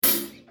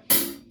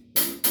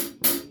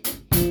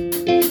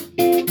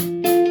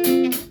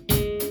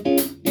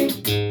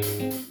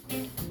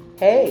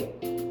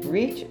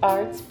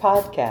Arts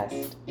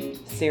Podcast,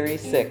 Series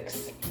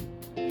 6.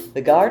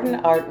 The Garden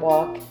Art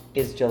Walk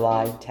is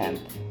July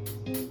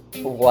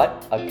 10th.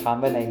 What a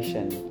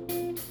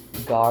combination.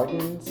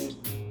 Gardens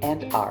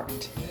and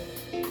art.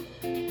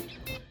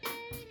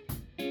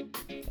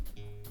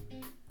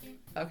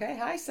 Okay,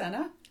 hi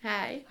Senna.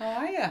 Hi. How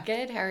are you?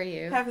 Good, how are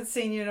you? Haven't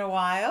seen you in a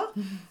while,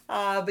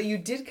 but you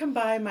did come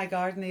by my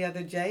garden the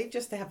other day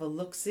just to have a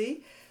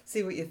look-see,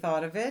 see what you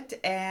thought of it,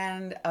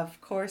 and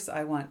of course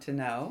I want to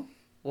know,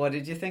 what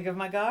did you think of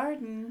my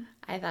garden?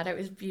 I thought it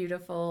was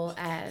beautiful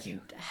and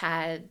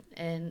had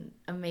an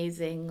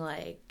amazing,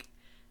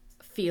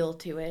 feel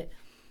to it.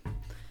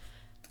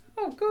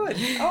 Oh, good.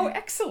 Oh,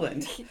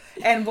 excellent.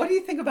 And what do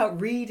you think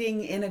about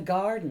reading in a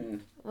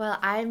garden? Well,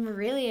 I'm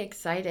really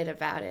excited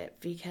about it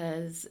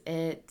because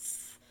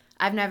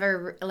I've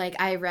never,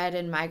 I read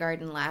in my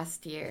garden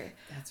last year.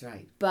 That's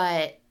right.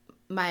 But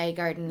my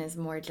garden is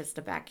more just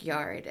a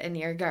backyard, and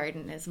your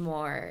garden is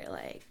more,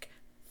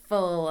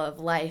 full of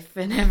life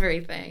and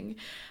everything.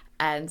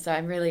 And so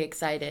I'm really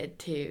excited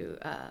to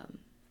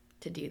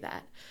do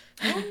that.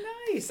 Oh,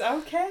 nice.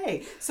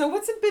 Okay. So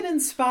what's been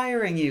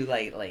inspiring you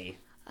lately?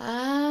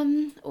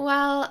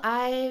 Well,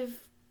 I've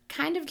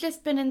kind of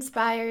just been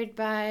inspired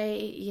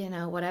by,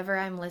 whatever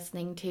I'm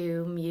listening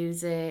to,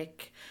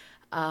 music,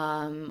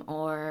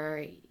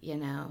 or,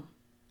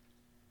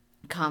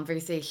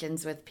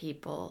 conversations with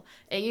people.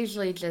 It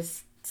usually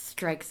just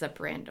strikes up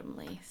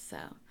randomly, so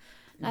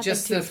nothing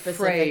just too the specific.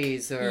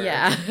 Phrase or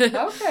yeah.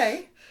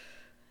 Okay.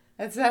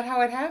 Is that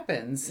how it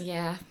happens?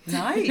 Yeah.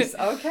 Nice.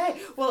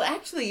 Okay. Well,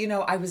 actually,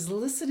 I was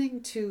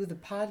listening to the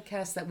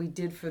podcast that we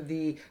did for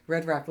the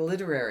Red Rock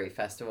Literary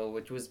Festival,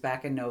 which was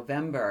back in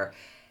November.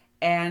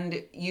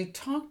 And you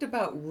talked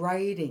about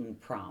writing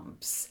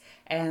prompts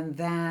and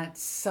that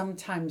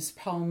sometimes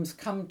poems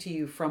come to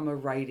you from a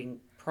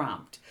writing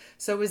prompt.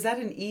 So is that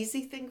an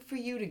easy thing for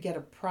you to get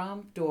a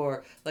prompt,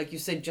 or like you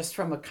said, just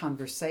from a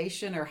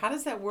conversation, or how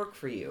does that work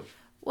for you?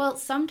 Well,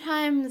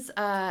 sometimes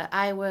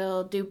I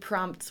will do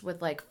prompts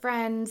with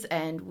friends,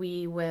 and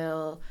we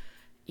will,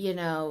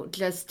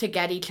 just to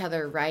get each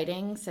other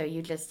writing. So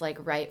you just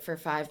write for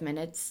 5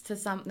 minutes to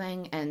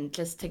something, and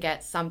just to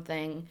get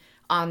something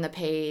on the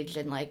page,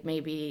 and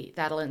maybe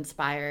that'll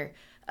inspire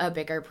a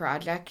bigger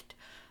project.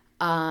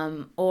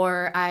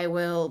 Or I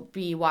will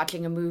be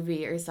watching a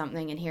movie or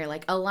something and hear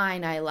a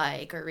line I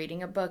like, or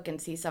reading a book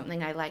and see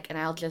something I like, and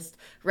I'll just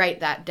write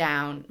that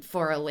down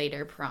for a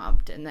later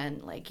prompt. And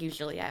then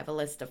usually I have a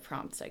list of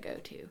prompts I go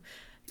to,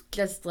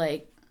 just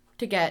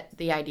to get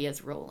the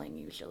ideas rolling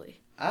usually.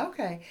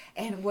 Okay.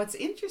 And what's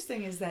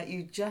interesting is that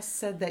you just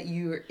said that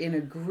you're in a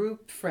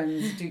group,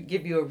 friends do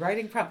give you a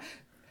writing prompt.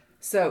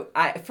 So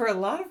for a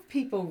lot of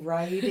people,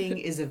 writing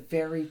is a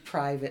very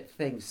private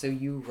thing. So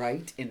you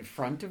write in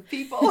front of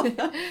people?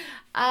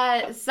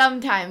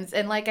 Sometimes.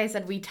 And like I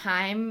said, we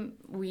time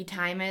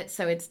it.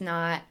 So it's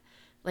not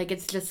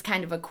it's just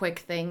kind of a quick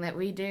thing that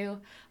we do.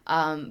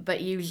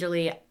 But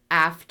usually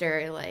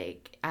after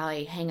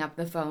I hang up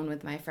the phone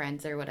with my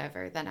friends or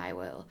whatever, then I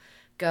will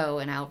go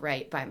and I'll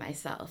write by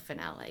myself, and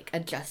I'll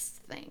adjust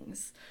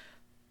things.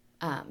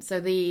 So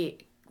the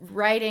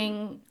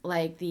writing,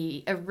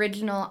 the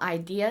original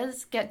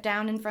ideas get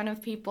down in front of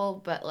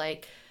people, but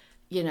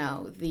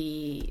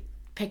the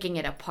picking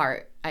it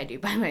apart I do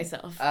by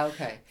myself.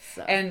 Okay.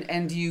 So.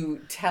 And do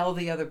you tell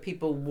the other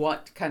people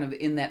what kind of,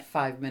 in that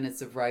 5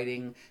 minutes of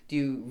writing, do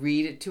you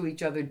read it to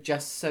each other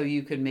just so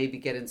you can maybe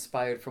get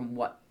inspired from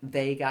what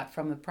they got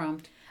from the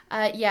prompt?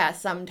 Yeah,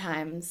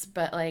 sometimes,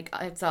 but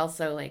it's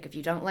also if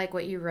you don't like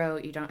what you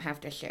wrote, you don't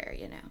have to share,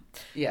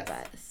 Yes.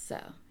 But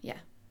so, yeah.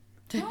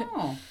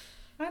 Oh,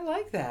 I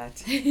like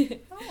that.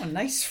 Oh,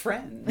 nice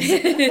friends.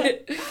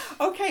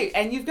 Okay,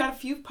 and you've got a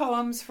few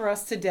poems for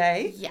us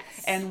today. Yes.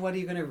 And what are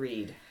you going to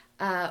read?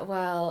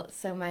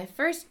 So my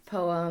first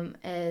poem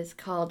is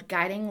called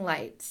Guiding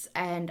Lights,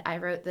 and I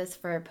wrote this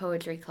for a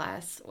poetry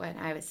class when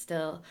I was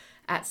still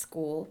at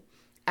school.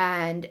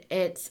 And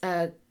it's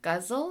a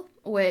ghazal,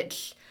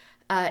 which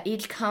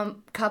each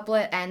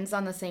couplet ends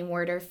on the same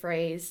word or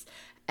phrase,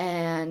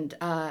 and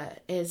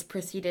is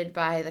preceded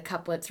by the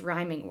couplet's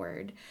rhyming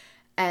word.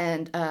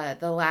 And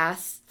the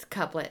last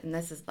couplet, and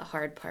this is the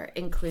hard part,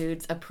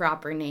 includes a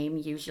proper name,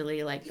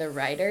 usually the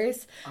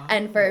writer's. Oh.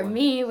 And for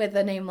me, with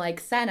a name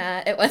like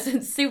Senna, it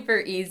wasn't super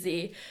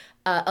easy.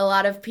 A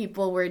lot of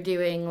people were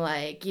doing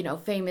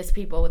famous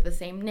people with the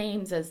same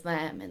names as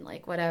them and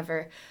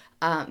whatever.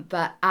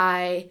 But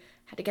I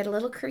had to get a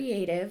little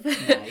creative.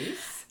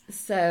 Nice.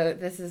 So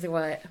this is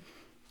what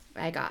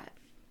I got.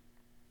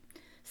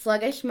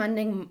 Sluggish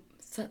Monday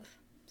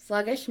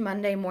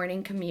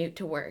morning commute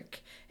to work.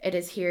 It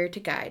is here to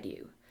guide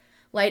you.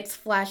 Lights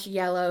flash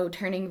yellow,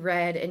 turning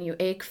red, and you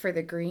ache for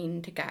the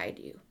green to guide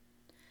you.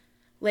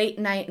 Late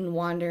night and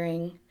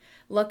wandering,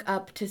 look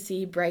up to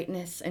see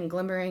brightness and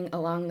glimmering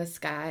along the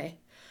sky.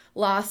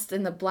 Lost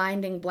in the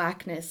blinding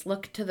blackness,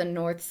 look to the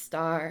North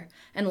Star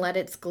and let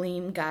its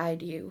gleam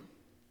guide you.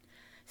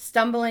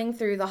 Stumbling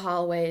through the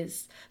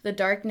hallways, the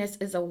darkness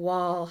is a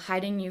wall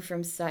hiding you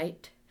from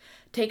sight.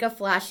 Take a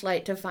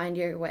flashlight to find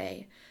your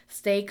way.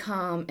 Stay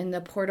calm, and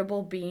the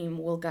portable beam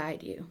will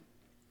guide you.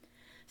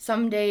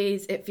 Some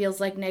days it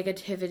feels like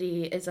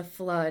negativity is a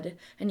flood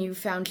and you've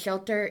found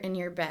shelter in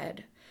your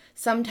bed.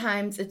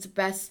 Sometimes it's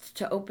best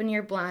to open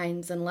your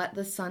blinds and let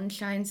the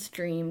sunshine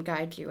stream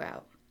guide you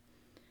out.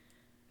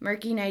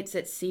 Murky nights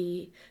at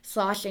sea,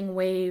 sloshing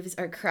waves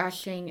are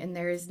crashing and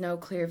there is no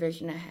clear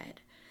vision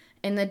ahead.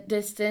 In the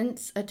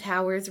distance, a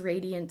tower's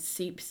radiance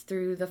seeps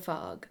through the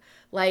fog,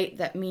 light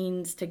that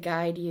means to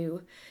guide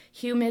you.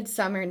 Humid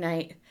summer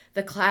night,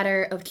 the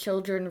clatter of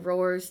children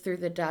roars through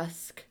the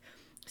dusk,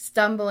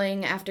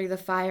 stumbling after the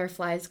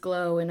fireflies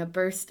glow in a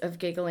burst of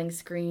giggling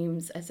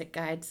screams as it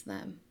guides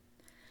them.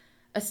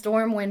 A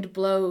storm wind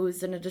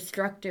blows in a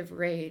destructive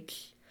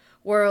rage,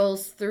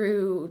 whirls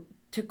through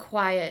to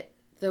quiet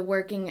the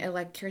working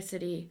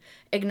electricity,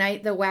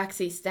 ignite the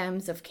waxy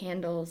stems of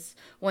candles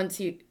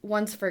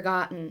once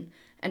forgotten,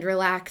 and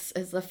relax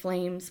as the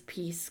flame's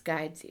peace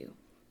guides you.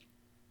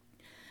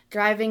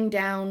 Driving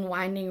down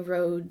winding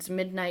roads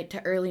midnight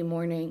to early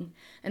morning,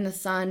 and the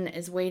sun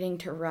is waiting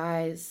to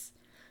rise.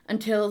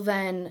 Until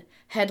then,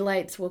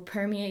 headlights will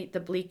permeate the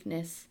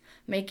bleakness,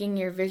 making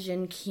your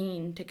vision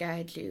keen to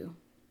guide you.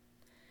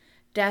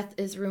 Death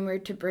is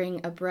rumored to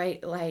bring a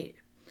bright light,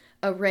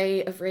 a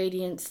ray of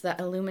radiance that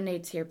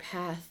illuminates your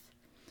path.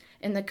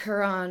 In the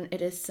Quran,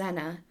 it is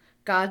Senna,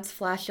 God's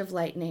flash of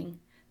lightning,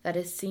 that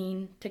is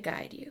seen to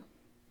guide you.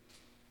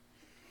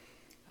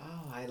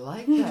 Oh, I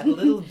like that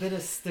little bit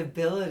of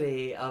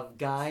stability of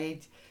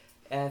guide.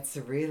 That's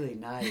really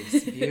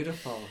nice.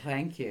 Beautiful.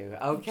 Thank you.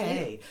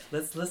 Okay,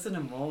 let's listen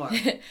to more.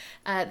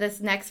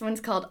 This next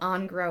one's called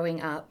On Growing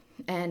Up,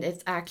 and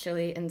it's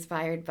actually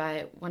inspired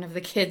by one of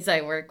the kids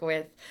I work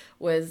with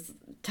was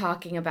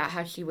talking about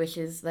how she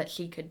wishes that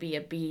she could be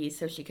a bee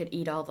so she could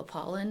eat all the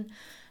pollen.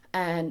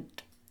 And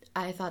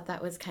I thought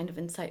that was kind of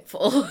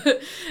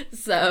insightful.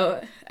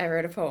 So I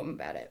wrote a poem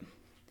about it.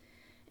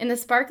 In the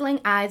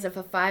sparkling eyes of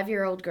a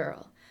 5-year-old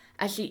girl,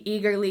 as she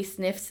eagerly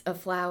sniffs a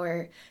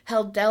flower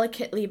held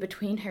delicately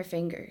between her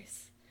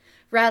fingers,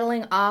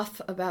 rattling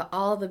off about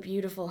all the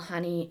beautiful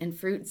honey and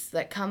fruits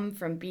that come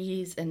from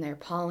bees and their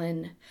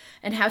pollen,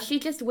 and how she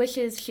just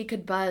wishes she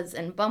could buzz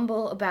and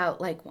bumble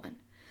about like one,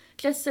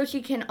 just so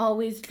she can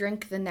always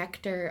drink the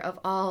nectar of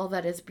all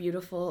that is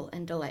beautiful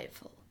and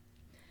delightful.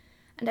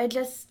 And I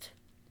just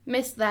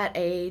miss that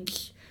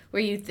age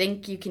where you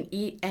think you can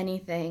eat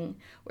anything,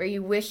 where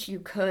you wish you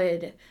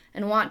could,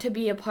 and want to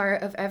be a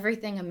part of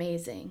everything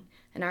amazing,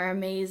 and are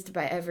amazed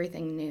by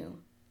everything new.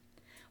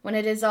 When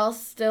it is all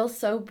still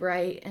so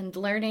bright, and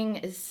learning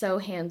is so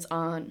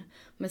hands-on,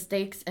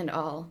 mistakes and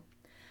all,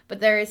 but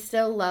there is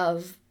still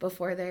love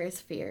before there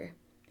is fear,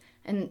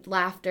 and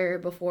laughter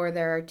before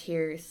there are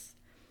tears.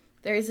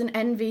 There is an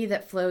envy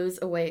that flows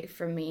away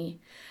from me,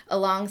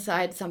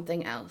 alongside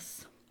something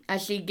else,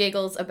 as she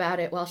giggles about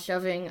it while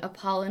shoving a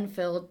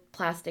pollen-filled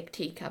plastic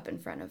teacup in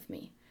front of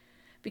me.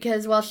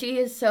 Because while she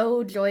is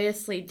so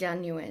joyously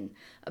genuine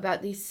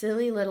about these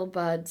silly little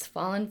buds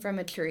fallen from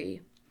a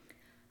tree,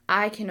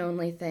 I can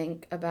only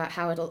think about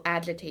how it'll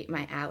agitate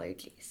my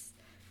allergies.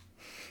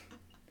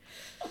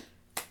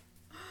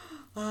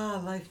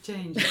 Life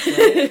changes.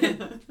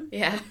 Right?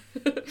 Yeah.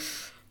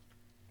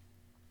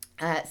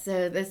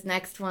 So this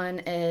next one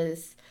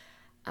is,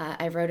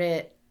 I wrote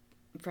it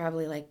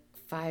probably like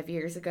 5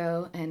 years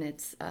ago, and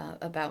it's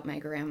about my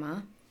grandma.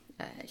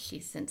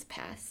 She's since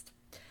passed.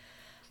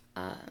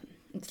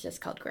 It's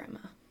just called Grandma.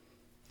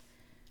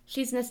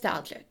 She's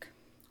nostalgic,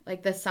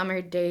 like the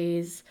summer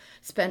days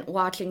spent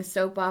watching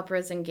soap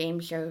operas and game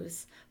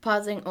shows,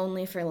 pausing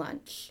only for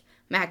lunch,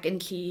 mac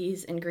and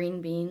cheese and green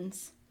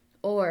beans.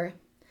 Or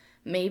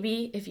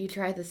maybe if you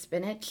try the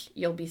spinach,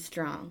 you'll be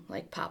strong,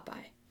 like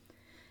Popeye.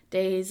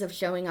 Days of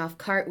showing off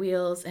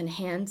cartwheels and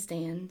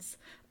handstands,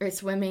 or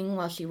swimming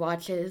while she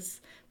watches,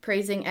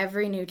 praising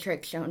every new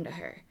trick shown to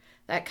her,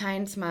 that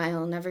kind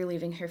smile never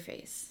leaving her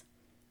face.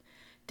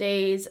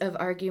 Days of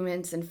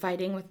arguments and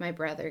fighting with my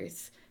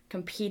brothers,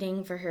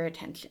 competing for her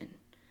attention.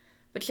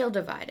 But she'll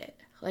divide it,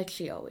 like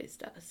she always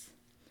does.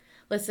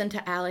 Listen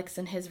to Alex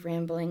and his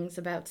ramblings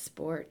about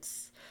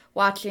sports,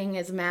 watching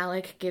as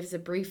Malik gives a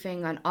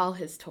briefing on all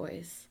his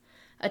toys,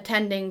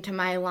 attending to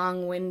my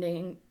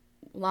long-winded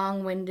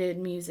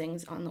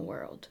musings on the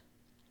world.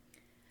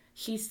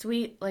 She's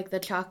sweet like the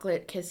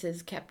chocolate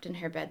kisses kept in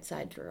her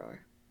bedside drawer,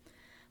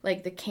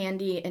 like the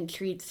candy and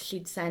treats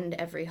she'd send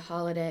every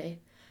holiday,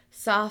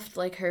 soft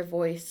like her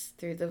voice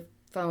through the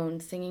phone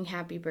singing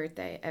happy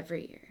birthday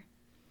every year.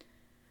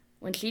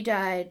 When she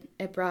died,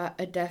 it brought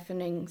a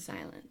deafening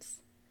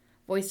silence,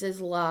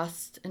 voices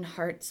lost and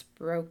hearts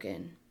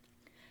broken.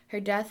 Her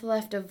death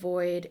left a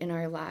void in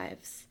our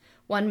lives,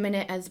 1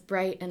 minute as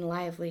bright and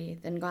lively,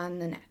 then gone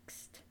the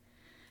next.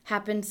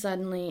 Happened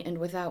suddenly and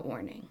without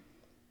warning.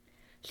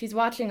 She's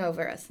watching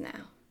over us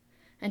now,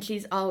 and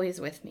she's always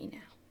with me now.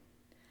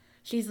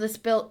 She's the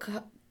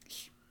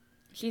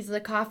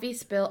coffee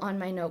spilt on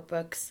my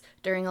notebooks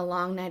during a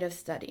long night of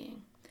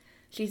studying.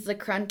 She's the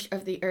crunch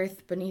of the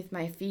earth beneath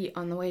my feet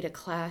on the way to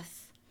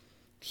class.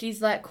 She's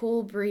that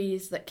cool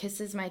breeze that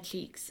kisses my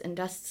cheeks and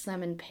dusts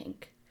them in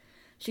pink.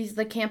 She's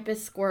the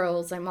campus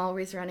squirrels I'm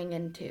always running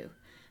into,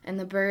 and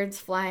the birds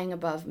flying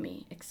above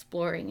me,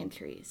 exploring in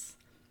trees.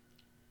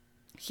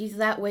 She's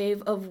that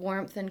wave of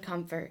warmth and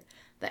comfort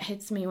that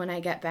hits me when I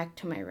get back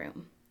to my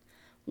room.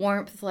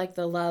 Warmth like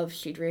the love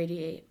she'd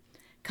radiate,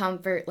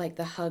 comfort like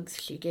the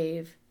hugs she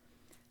gave.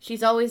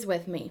 She's always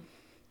with me,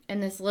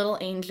 and this little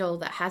angel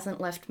that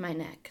hasn't left my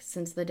neck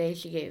since the day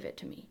she gave it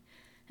to me,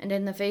 and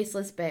in the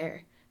faceless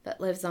bear that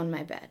lives on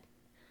my bed.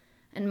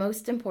 And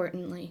most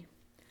importantly,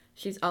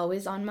 she's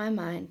always on my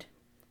mind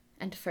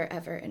and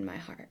forever in my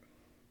heart.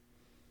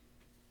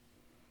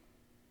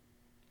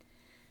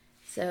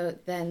 So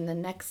then the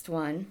next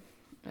one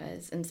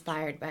was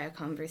inspired by a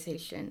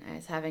conversation I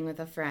was having with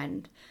a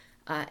friend,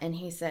 and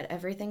he said,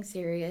 everything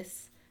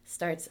serious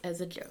starts as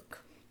a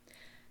joke.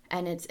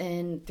 And it's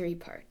in 3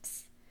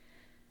 parts.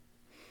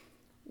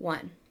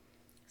 1.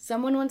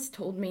 Someone once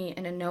told me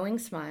in a knowing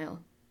smile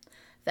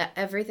that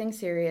everything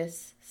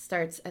serious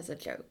starts as a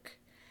joke,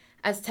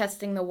 as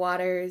testing the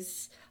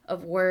waters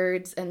of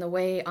words and the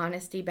way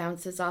honesty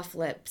bounces off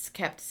lips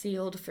kept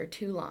sealed for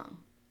too long.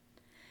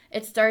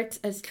 It starts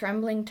as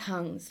trembling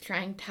tongues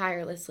trying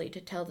tirelessly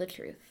to tell the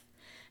truth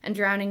and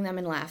drowning them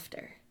in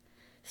laughter.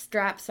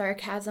 Strap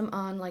sarcasm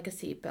on like a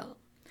seatbelt.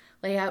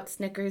 Lay out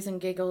snickers and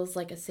giggles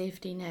like a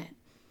safety net.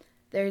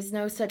 There is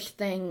no such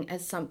thing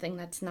as something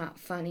that's not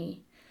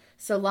funny,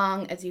 so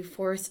long as you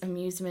force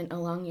amusement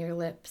along your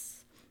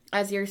lips.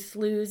 As your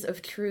sloughs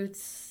of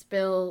truths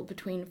spill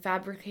between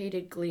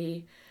fabricated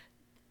glee,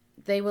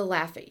 they will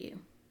laugh at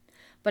you.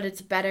 But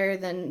it's better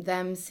than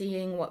them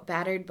seeing what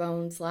battered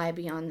bones lie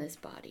beyond this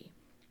body.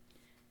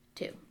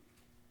 2.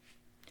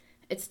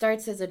 It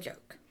starts as a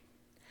joke,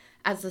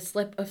 as the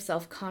slip of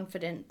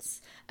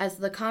self-confidence, as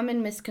the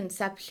common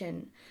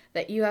misconception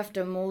that you have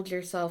to mold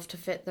yourself to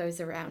fit those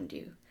around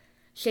you,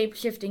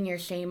 shape-shifting your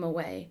shame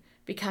away,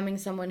 becoming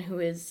someone who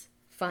is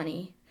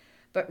funny,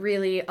 but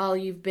really all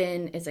you've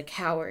been is a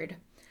coward.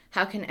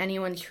 How can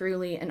anyone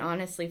truly and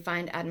honestly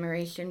find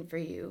admiration for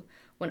you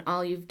when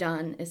all you've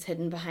done is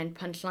hidden behind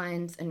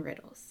punchlines and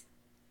riddles?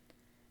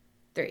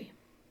 3.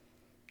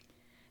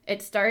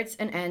 It starts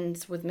and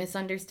ends with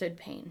misunderstood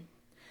pain,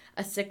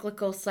 a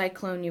cyclical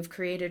cyclone you've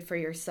created for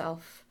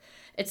yourself.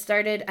 It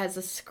started as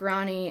a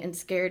scrawny and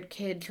scared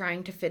kid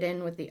trying to fit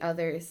in with the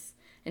others,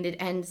 and it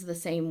ends the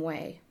same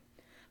way.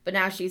 But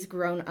now she's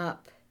grown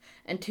up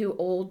and too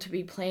old to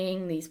be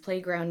playing these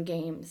playground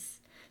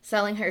games,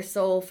 selling her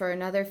soul for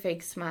another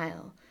fake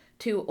smile,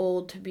 too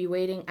old to be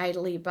waiting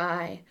idly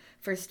by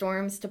for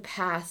storms to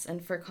pass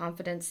and for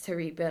confidence to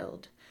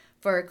rebuild,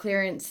 for a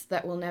clearance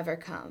that will never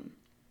come.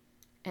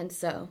 And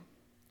so,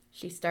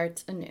 she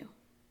starts anew.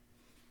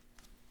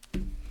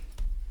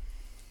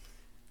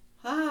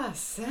 Ah,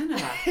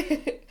 Senna.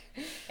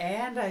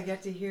 And I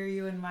get to hear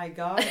you in my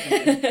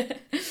garden.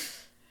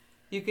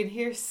 You can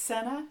hear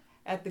Senna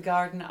at the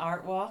Garden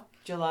Art Walk,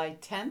 July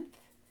 10th.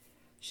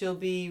 She'll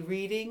be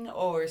reading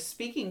or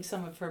speaking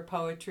some of her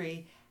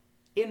poetry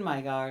in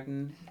my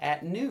garden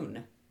at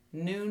noon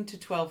to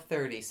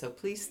 12:30. So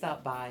please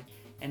stop by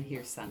and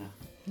hear Senna.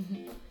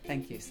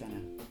 Thank you, Senna.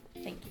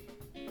 Thank you.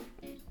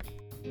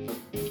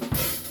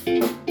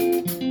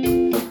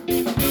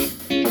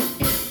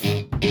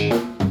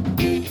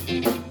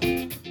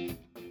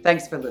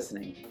 Thanks for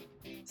listening.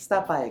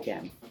 Stop by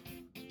again.